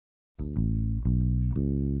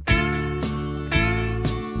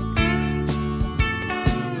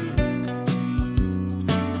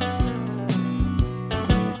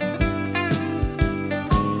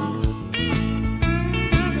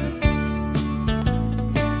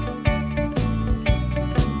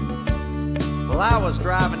I was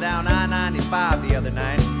driving down I-95 the other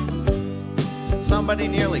night. Somebody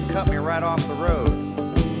nearly cut me right off the road.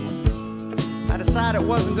 I decided it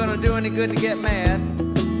wasn't gonna do any good to get mad,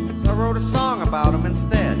 so I wrote a song about him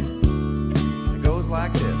instead. It goes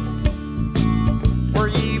like this. Were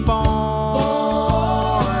ye born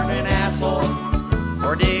an asshole,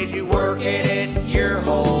 or did you work at it your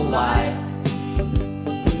whole life?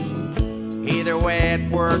 Either way it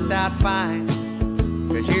worked out fine,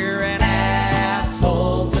 'cause you're an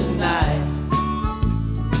asshole tonight.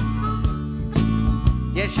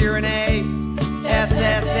 Yes, you're an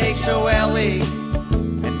A-S-S-H-O-L-E,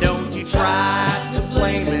 and don't you try to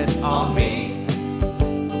blame it on me.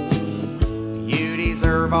 You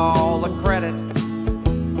deserve all the credit.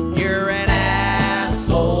 You're an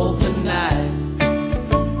asshole tonight.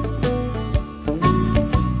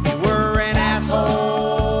 You were an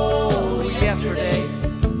asshole yesterday.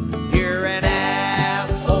 You're an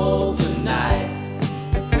asshole tonight.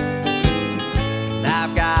 And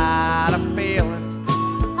I've got a feeling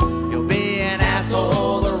you'll be an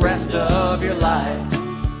asshole the rest of your life.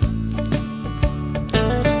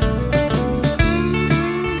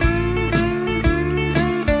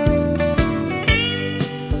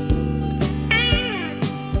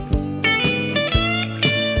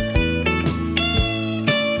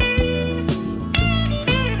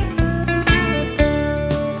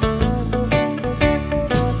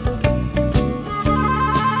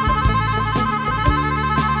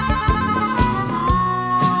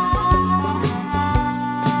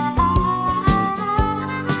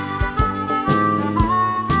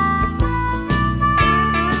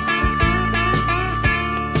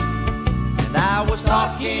 I was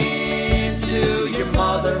talking to your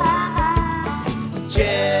mother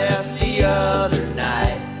just the other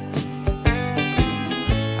night.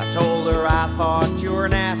 I told her I thought you were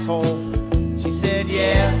an asshole. She said,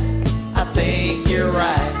 yes, I think you're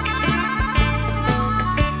right.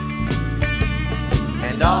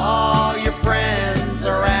 And all your friends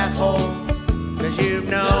are assholes, 'cause you've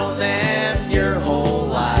known them your whole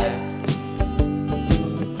life.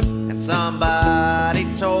 And somebody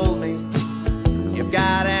told me you've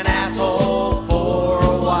got an asshole for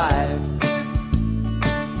a wife.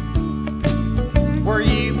 Were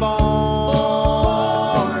you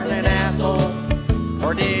born an asshole,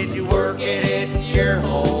 or did you work at it your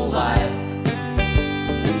whole life?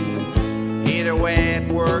 Either way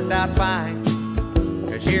it worked out fine,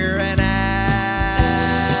 'cause you're an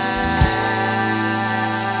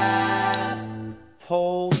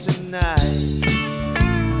asshole tonight.